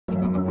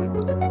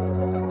Hello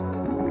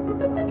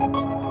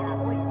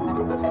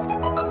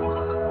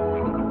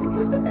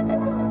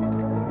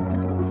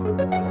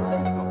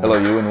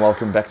you and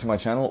welcome back to my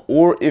channel,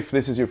 or if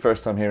this is your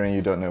first time here and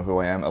you don't know who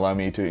I am, allow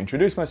me to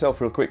introduce myself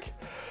real quick.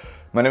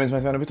 My name is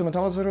Vandeputte, my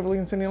timelapse photographer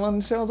in Sydney, London.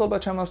 This channel is all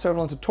about timelapse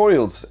travel and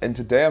tutorials, and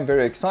today I'm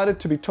very excited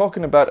to be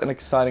talking about an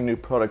exciting new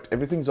product.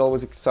 Everything's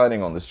always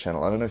exciting on this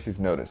channel, I don't know if you've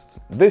noticed.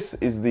 This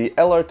is the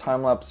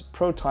LRTimelapse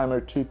Pro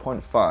Timer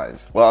 2.5.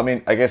 Well, I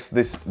mean, I guess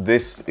this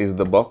is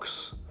the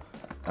box,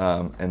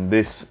 and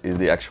this is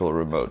the actual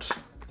remote,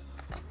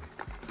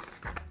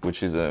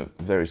 which is a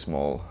very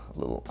small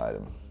little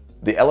item.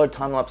 The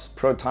LRTimelapse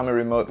Pro Timer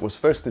remote was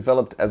first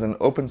developed as an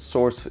open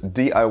source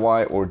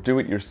DIY or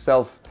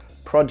do-it-yourself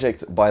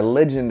project by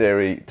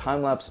legendary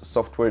time-lapse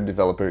software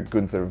developer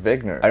Gunther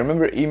Wegner. I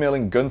remember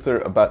emailing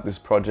Gunther about this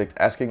project,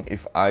 asking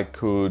if I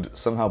could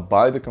somehow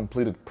buy the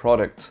completed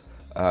product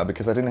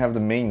because I didn't have the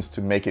means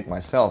to make it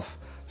myself.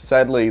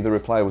 Sadly, the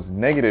reply was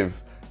negative.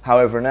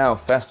 However, now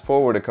fast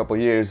forward a couple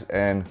years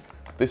and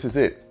this is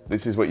it.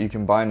 This is what you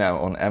can buy now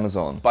on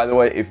Amazon. By the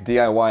way, if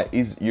DIY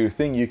is your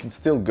thing, you can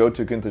still go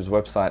to Gunther's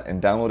website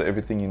and download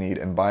everything you need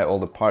and buy all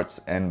the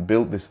parts and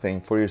build this thing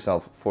for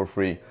yourself for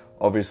free.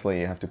 Obviously,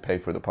 you have to pay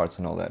for the parts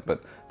and all that,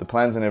 but the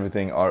plans and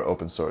everything are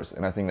open source,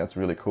 and I think that's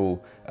really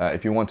cool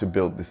if you want to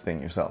build this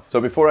thing yourself. So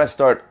before I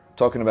start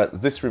talking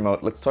about this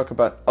remote, let's talk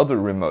about other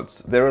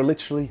remotes. There are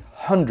literally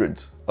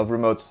hundreds of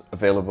remotes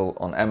available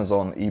on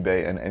Amazon,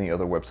 eBay, and any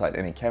other website.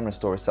 Any camera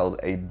store sells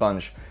a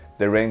bunch.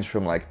 They range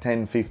from like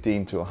 $10,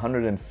 $15 to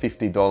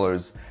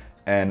 $150,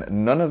 and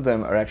none of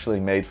them are actually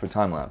made for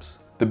time-lapse.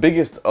 The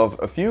biggest of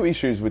a few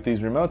issues with these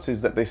remotes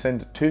is that they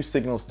send two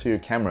signals to your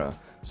camera.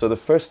 So the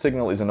first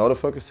signal is an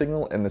autofocus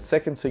signal, and the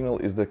second signal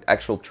is the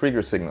actual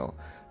trigger signal.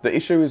 The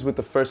issue is with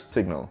the first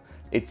signal.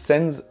 It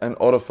sends an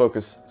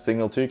autofocus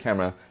signal to your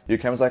camera. Your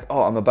camera's like,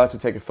 oh, I'm about to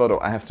take a photo.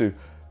 I have to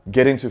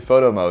get into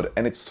photo mode,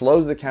 and it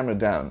slows the camera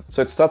down.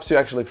 So it stops you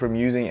actually from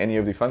using any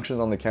of the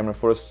functions on the camera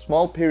for a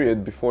small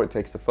period before it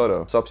takes the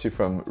photo. It stops you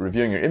from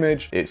reviewing your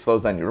image, it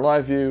slows down your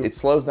live view, it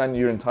slows down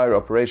your entire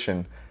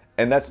operation,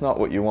 and that's not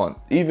what you want.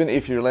 Even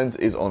if your lens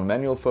is on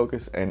manual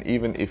focus and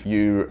even if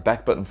your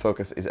back button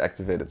focus is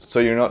activated. So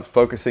you're not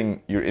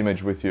focusing your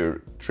image with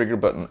your trigger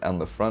button on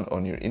the front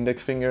on your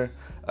index finger,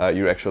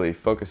 you're actually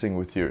focusing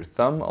with your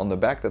thumb on the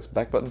back. That's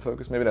back button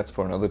focus. Maybe that's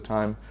for another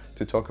time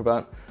to talk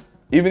about.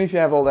 Even if you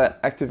have all that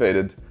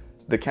activated,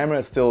 the camera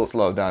is still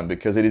slowed down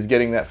because it is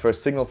getting that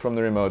first signal from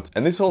the remote.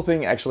 And this whole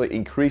thing actually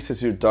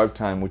increases your dark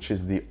time, which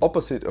is the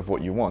opposite of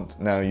what you want.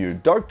 Now, your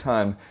dark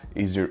time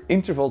is your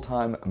interval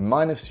time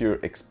minus your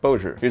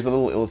exposure. Here's a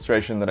little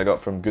illustration that I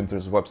got from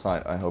Gunther's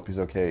website. I hope he's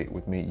okay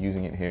with me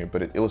using it here,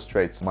 but it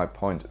illustrates my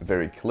point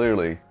very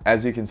clearly.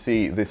 As you can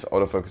see, this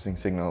autofocusing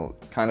signal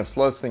kind of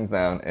slows things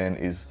down and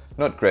is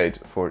not great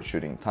for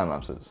shooting time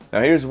lapses. Now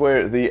here's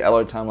where the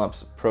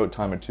LRTimelapse Pro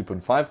Timer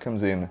 2.5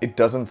 comes in. It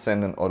doesn't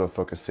send an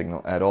autofocus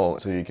signal at all,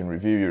 so you can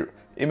review your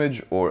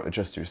image or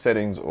adjust your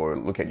settings or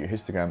look at your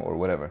histogram or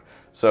whatever.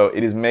 So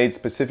it is made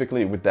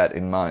specifically with that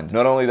in mind.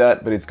 Not only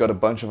that, but it's got a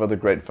bunch of other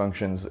great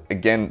functions.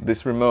 Again,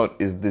 this remote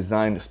is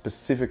designed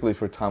specifically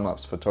for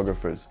time-lapse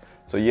photographers.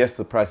 So yes,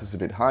 the price is a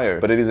bit higher,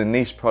 but it is a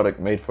niche product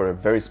made for a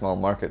very small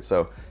market,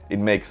 so it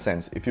makes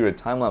sense. If you're a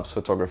time-lapse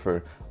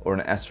photographer or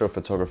an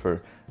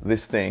astrophotographer,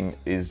 this thing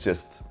is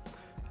just,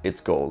 it's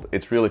gold.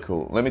 It's really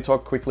cool. Let me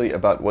talk quickly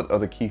about what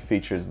other key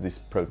features this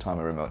Pro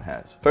Timer remote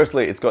has.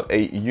 Firstly, it's got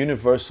a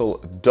universal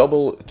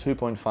double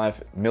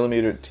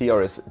 2.5mm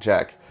TRS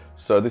jack.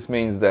 So this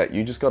means that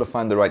you just got to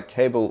find the right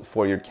cable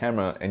for your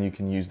camera and you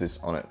can use this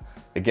on it.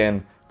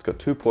 Again, it's got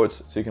two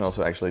ports, so you can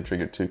also actually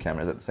trigger two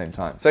cameras at the same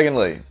time.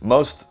 Secondly,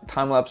 most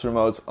time-lapse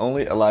remotes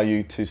only allow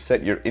you to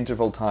set your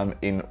interval time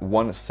in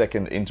 1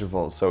 second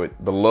intervals. So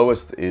the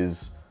lowest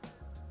is,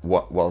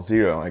 well,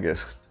 0, I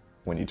guess,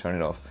 when you turn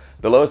it off.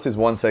 The lowest is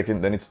 1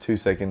 second, then it's 2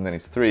 seconds, then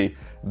it's 3.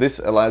 This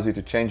allows you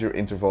to change your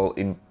interval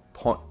in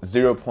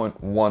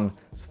 0.1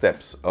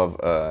 steps of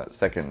a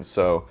second.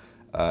 So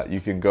you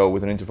can go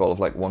with an interval of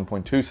like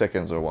 1.2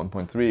 seconds or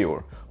 1.3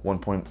 or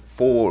 1.4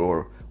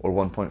 or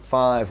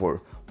 1.5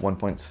 or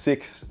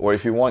 1.6, or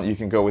if you want, you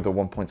can go with a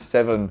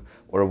 1.7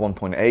 or a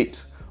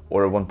 1.8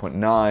 or a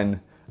 1.9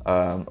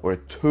 or a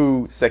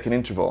 2 second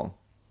interval.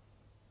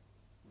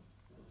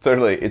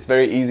 Thirdly, it's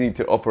very easy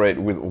to operate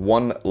with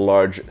one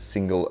large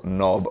single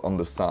knob on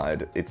the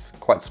side. It's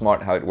quite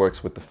smart how it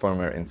works with the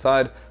firmware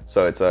inside.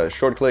 So it's a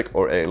short click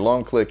or a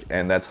long click,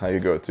 and that's how you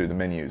go through the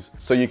menus.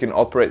 So you can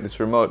operate this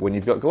remote when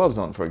you've got gloves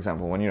on, for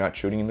example, when you're out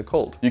shooting in the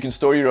cold. You can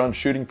store your own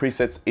shooting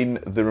presets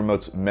in the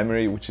remote's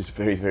memory, which is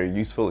very, very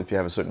useful. If you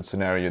have a certain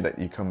scenario that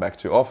you come back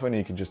to often,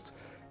 you can just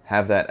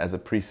have that as a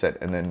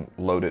preset and then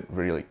load it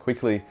really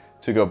quickly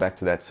to go back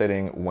to that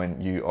setting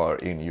when you are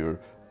in your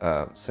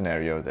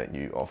scenario that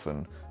you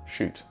often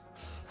shoot.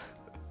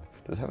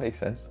 Does that make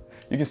sense?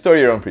 You can store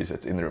your own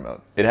presets in the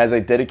remote. It has a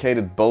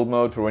dedicated bulb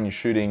mode for when you're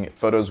shooting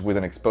photos with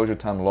an exposure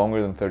time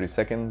longer than 30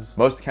 seconds.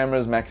 Most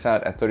cameras max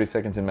out at 30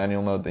 seconds in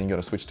manual mode, then you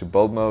gotta switch to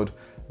bulb mode.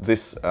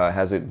 This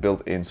has it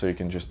built in so you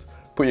can just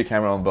put your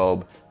camera on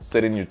bulb,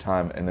 set in your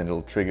time, and then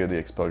it'll trigger the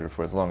exposure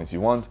for as long as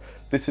you want.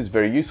 This is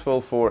very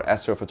useful for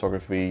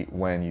astrophotography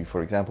when you,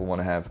 for example, want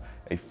to have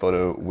a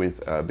photo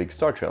with big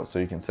star trails. So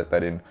you can set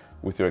that in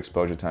with your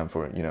exposure time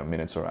for, you know,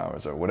 minutes or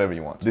hours or whatever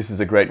you want. This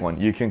is a great one.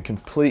 You can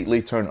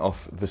completely turn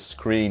off the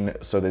screen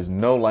so there's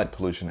no light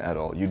pollution at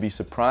all. You'd be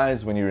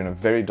surprised when you're in a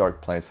very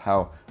dark place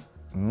how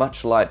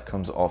much light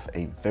comes off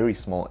a very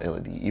small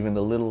LED. Even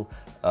the little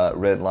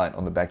red light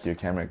on the back of your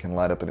camera can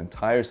light up an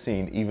entire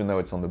scene, even though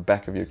it's on the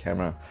back of your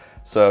camera.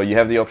 So you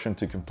have the option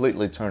to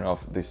completely turn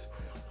off this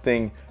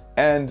thing.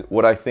 And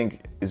what I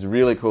think is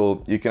really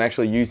cool, you can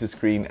actually use the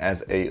screen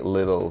as a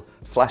little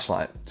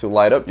flashlight to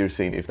light up your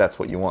scene if that's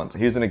what you want.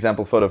 Here's an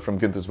example photo from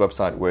Gunther's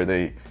website where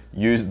they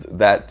used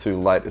that to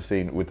light a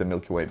scene with the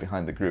Milky Way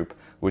behind the group,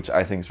 which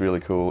I think is really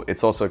cool.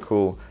 It's also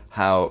cool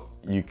how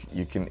you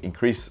can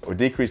increase or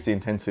decrease the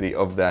intensity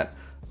of that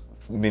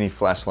mini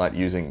flashlight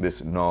using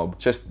this knob.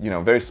 Just, you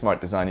know, very smart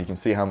design. You can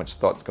see how much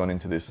thought's gone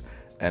into this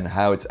and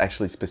how it's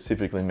actually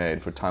specifically made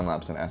for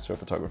time-lapse and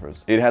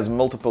astrophotographers. It has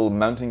multiple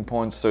mounting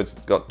points, so it's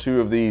got two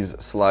of these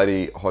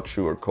slidey hot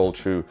shoe or cold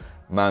shoe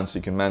mounts.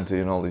 You can mount it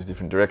in all these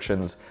different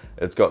directions.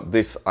 It's got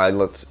this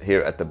eyelet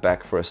here at the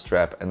back for a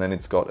strap, and then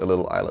it's got a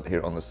little eyelet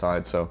here on the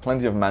side, so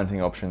plenty of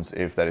mounting options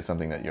if that is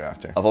something that you're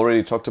after. I've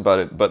already talked about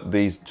it, but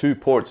these two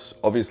ports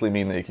obviously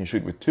mean that you can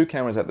shoot with two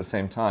cameras at the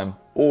same time,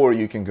 or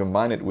you can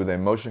combine it with a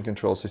motion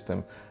control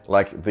system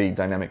like the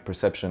dynamic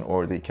perception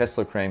or the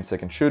Kessler Crane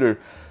second shooter,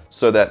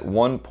 so that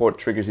one port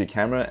triggers your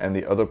camera and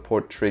the other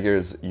port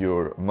triggers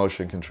your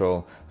motion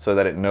control so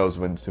that it knows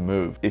when to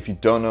move. If you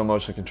don't know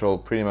motion control,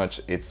 pretty much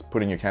it's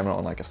putting your camera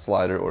on like a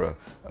slider or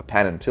a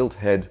pan and tilt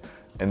head,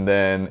 and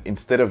then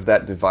instead of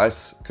that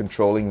device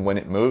controlling when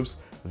it moves,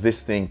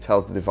 this thing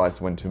tells the device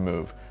when to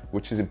move,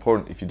 which is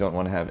important if you don't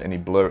want to have any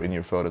blur in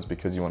your photos,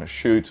 because you want to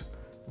shoot,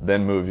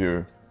 then move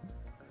your,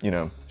 you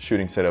know,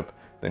 shooting setup,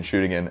 then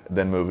shoot again,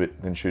 then move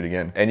it, then shoot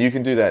again. And you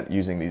can do that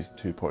using these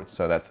two ports.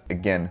 So that's,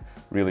 again,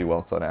 really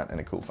well thought out and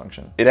a cool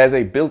function. It has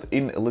a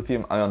built-in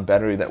lithium-ion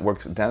battery that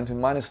works down to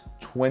minus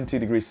 20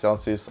 degrees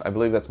Celsius. I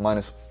believe that's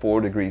minus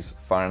 4 degrees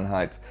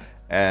Fahrenheit.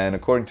 And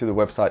according to the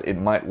website, it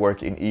might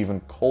work in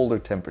even colder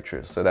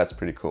temperatures. So that's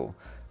pretty cool.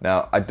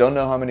 Now, I don't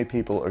know how many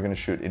people are gonna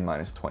shoot in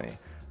minus 20,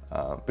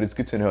 but it's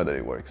good to know that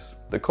it works.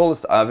 The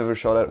coldest I've ever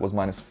shot at was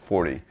minus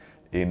 40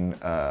 in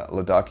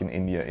Ladakh in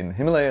India, in the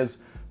Himalayas,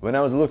 when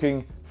I was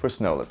looking for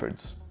snow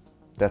leopards.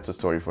 That's a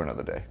story for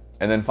another day.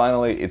 And then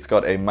finally, it's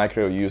got a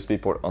micro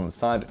USB port on the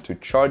side to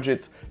charge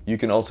it. You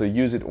can also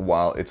use it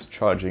while it's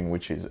charging,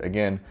 which is,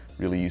 again,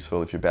 really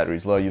useful. If your battery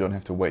is low, you don't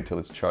have to wait till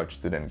it's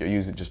charged to then go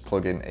use it. Just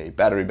plug in a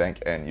battery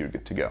bank and you're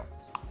good to go.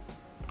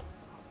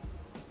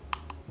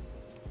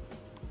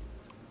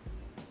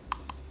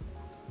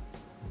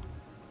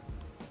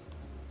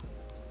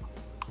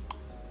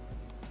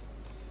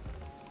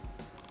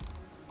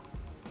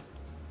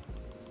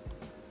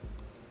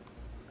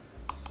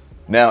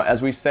 Now,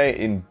 as we say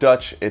in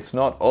Dutch, it's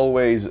not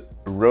always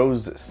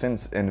rose,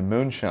 scents, and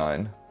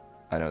moonshine.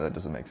 I know that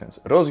doesn't make sense.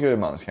 Roosgeur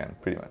maneschijn,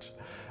 pretty much.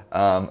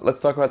 Let's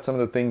talk about some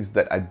of the things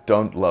that I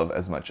don't love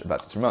as much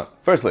about this remote.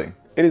 Firstly,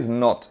 it is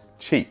not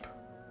cheap.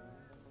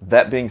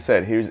 That being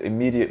said, here's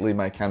immediately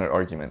my counter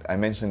argument. I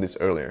mentioned this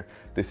earlier.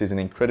 This is an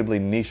incredibly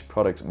niche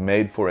product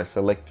made for a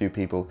select few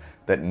people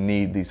that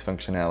need these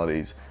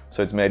functionalities.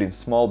 So it's made in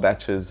small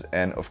batches,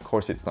 and of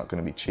course it's not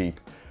going to be cheap.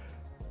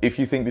 If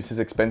you think this is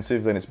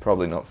expensive, then it's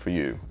probably not for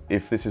you.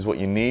 If this is what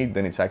you need,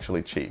 then it's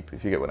actually cheap,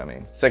 if you get what I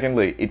mean.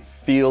 Secondly, it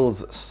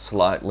feels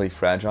slightly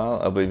fragile.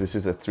 I believe this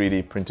is a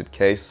 3D printed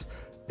case.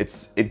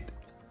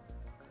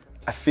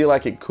 I feel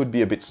like it could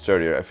be a bit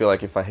sturdier. I feel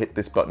like if I hit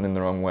this button in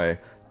the wrong way,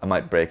 I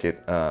might break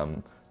it,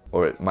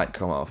 or it might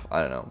come off,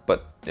 I don't know.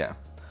 But yeah,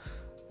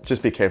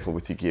 just be careful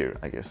with your gear,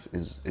 I guess,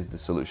 is the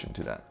solution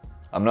to that.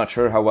 I'm not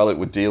sure how well it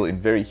would deal in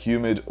very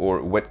humid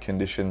or wet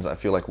conditions. I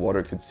feel like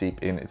water could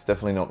seep in. It's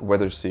definitely not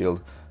weather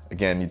sealed.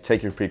 Again, you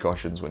take your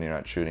precautions when you're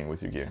out shooting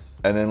with your gear.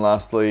 And then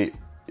lastly,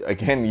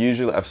 again,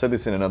 usually, I've said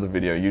this in another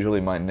video, usually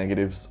my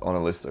negatives on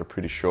a list are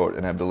pretty short,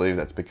 and I believe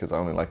that's because I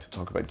only like to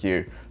talk about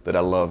gear that I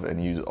love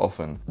and use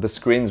often. The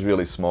screen's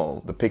really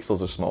small, the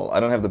pixels are small. I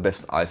don't have the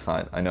best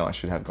eyesight. I know I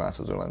should have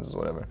glasses or lenses or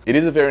whatever. It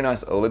is a very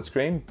nice OLED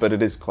screen, but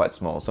it is quite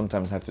small.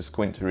 Sometimes I have to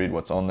squint to read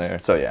what's on there.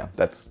 So yeah,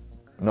 that's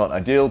not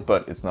ideal,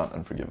 but it's not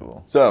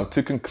unforgivable. So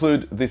to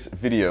conclude this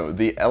video,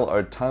 the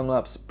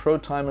LRTimelapse Pro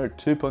Timer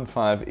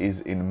 2.5 is,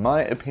 in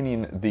my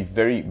opinion, the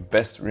very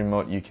best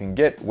remote you can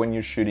get when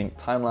you're shooting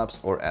time-lapse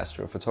or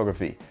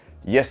astrophotography.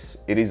 Yes,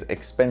 it is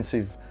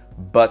expensive,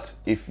 but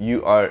if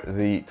you are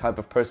the type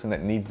of person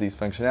that needs these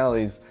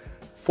functionalities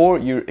for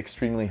your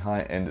extremely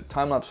high-end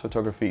time-lapse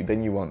photography,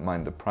 then you won't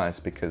mind the price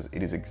because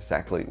it is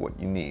exactly what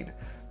you need.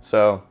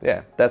 So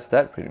yeah, that's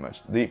that pretty much.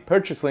 The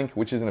purchase link,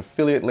 which is an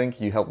affiliate link,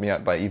 you help me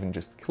out by even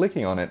just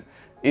clicking on it,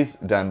 is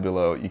down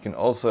below. You can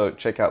also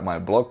check out my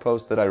blog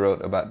post that I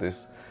wrote about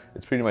this.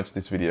 It's pretty much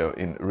this video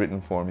in written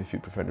form if you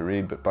prefer to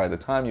read, but by the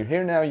time you're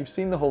here now, you've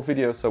seen the whole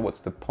video, so what's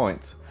the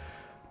point?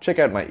 Check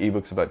out my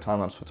ebooks about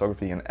time-lapse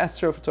photography and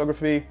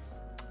astrophotography.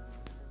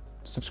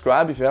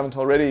 subscribe if you haven't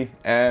already,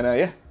 and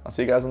yeah, I'll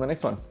see you guys on the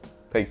next one.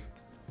 Peace.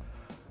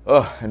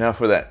 Oh, and now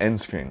for that end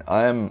screen.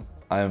 I am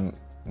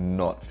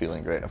not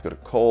feeling great. I've got a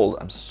cold,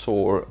 I'm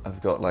sore,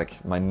 I've got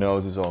like, my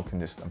nose is all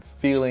congested. I'm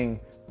feeling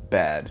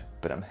bad,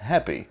 but I'm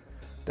happy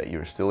that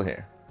you're still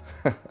here.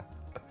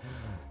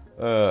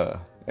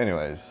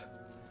 Anyways,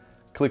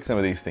 click some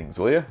of these things,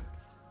 will you?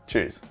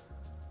 Cheers.